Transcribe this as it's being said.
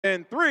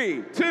In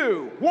 3,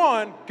 2,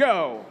 1,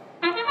 go.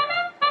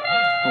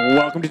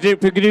 Welcome to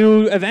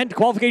Tippecanoe event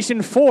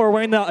qualification 4.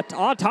 We're in the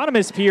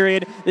autonomous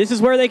period. This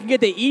is where they can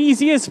get the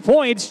easiest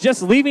points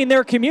just leaving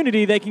their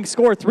community. They can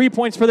score 3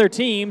 points for their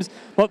teams,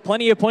 but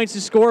plenty of points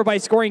to score by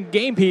scoring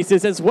game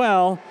pieces as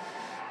well.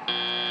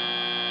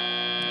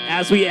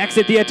 As we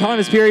exit the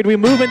autonomous period, we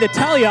move into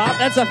teleop.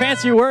 That's a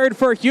fancy word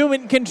for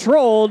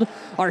human-controlled.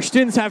 Our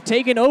students have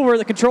taken over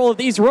the control of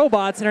these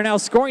robots and are now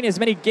scoring as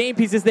many game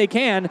pieces as they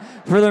can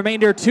for the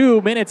remainder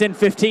 2 minutes and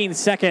 15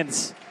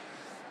 seconds.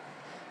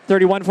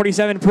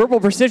 3147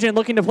 Purple Precision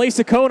looking to place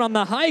a cone on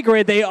the high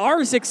grid. They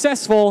are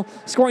successful,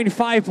 scoring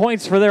 5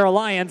 points for their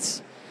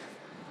alliance.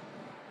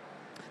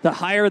 The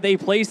higher they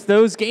place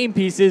those game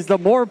pieces, the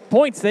more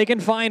points they can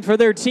find for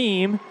their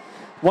team.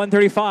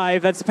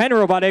 135, that's Penn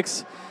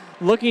Robotics,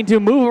 looking to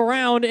move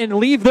around and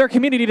leave their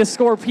community to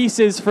score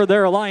pieces for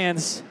their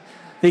alliance.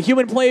 The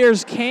human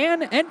players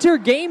can enter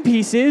game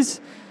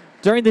pieces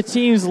during the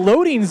team's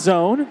loading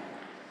zone.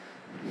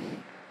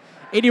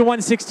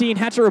 8116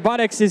 Hatchet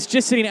Robotics is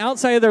just sitting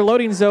outside of their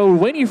loading zone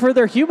waiting for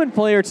their human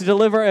player to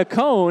deliver a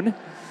cone.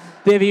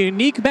 They have a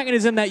unique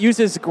mechanism that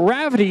uses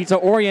gravity to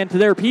orient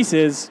their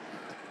pieces.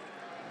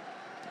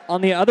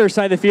 On the other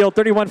side of the field,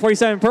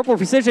 3147 Purple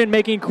Precision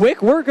making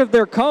quick work of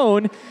their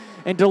cone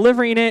and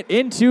delivering it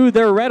into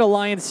their Red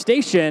Alliance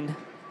station.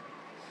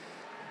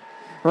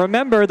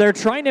 Remember, they're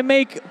trying to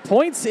make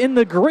points in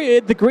the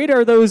grid. The grid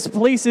are those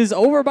places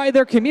over by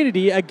their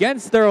community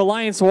against their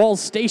Alliance wall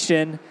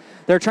station.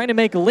 They're trying to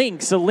make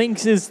links. A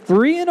links is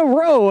 3 in a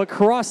row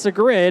across the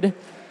grid.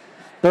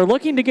 They're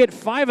looking to get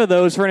 5 of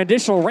those for an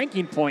additional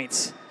ranking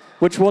points,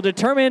 which will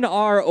determine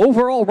our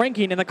overall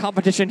ranking in the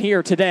competition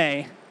here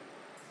today.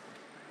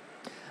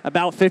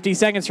 About 50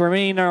 seconds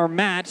remaining in our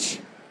match.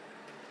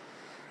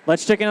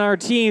 Let's check in on our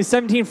team.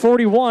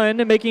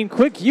 1741 making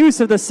quick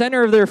use of the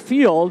center of their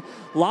field.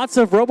 Lots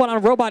of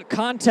robot-on-robot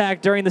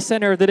contact during the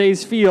center of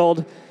today's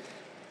field.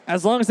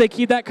 As long as they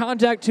keep that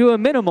contact to a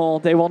minimal,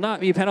 they will not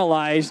be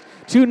penalized.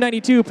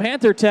 292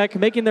 Panther Tech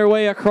making their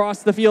way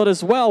across the field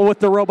as well with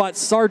the robot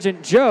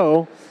Sergeant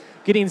Joe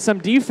getting some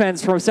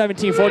defense from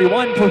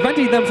 1741,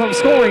 preventing them from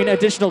scoring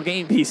additional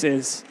game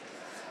pieces.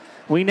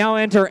 We now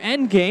enter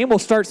endgame. We'll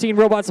start seeing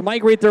robots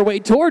migrate their way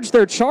towards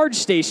their charge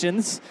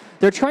stations.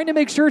 They're trying to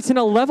make sure it's in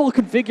a level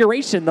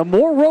configuration. The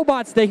more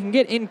robots they can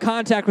get in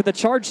contact with the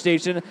charge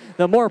station,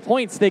 the more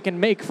points they can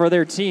make for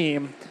their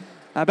team.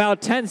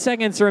 About 10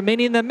 seconds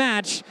remaining in the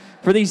match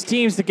for these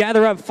teams to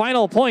gather up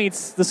final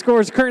points. The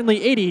score is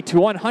currently 80 to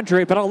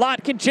 100, but a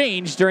lot can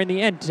change during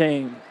the end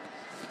game.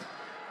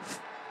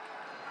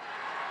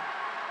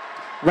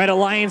 Red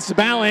Alliance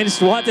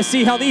balanced. We'll have to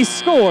see how these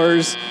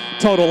scores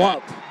total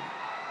up.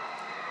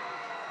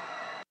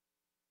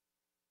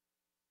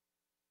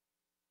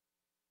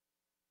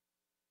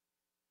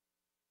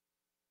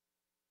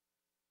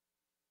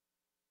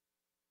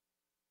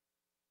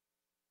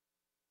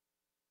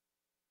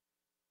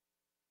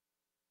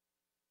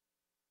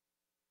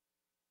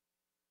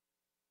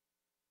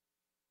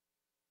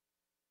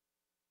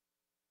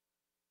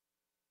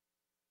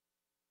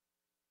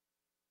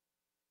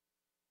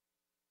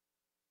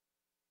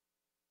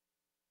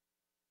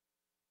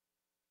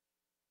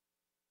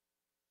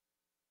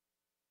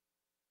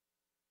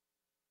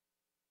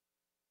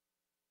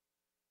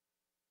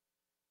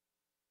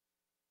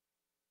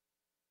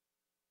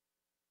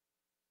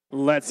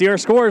 Let's see our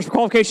scores for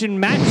qualification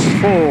match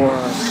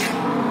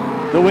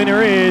 4. The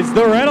winner is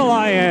the Red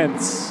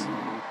Alliance.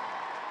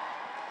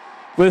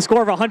 With a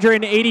score of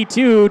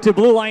 182 to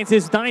Blue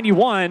Alliance's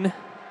 91.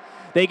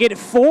 They get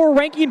 4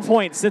 ranking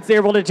points since they're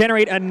able to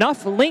generate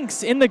enough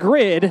links in the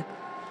grid.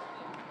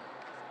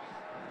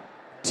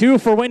 2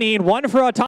 for winning, 1 for autonomy.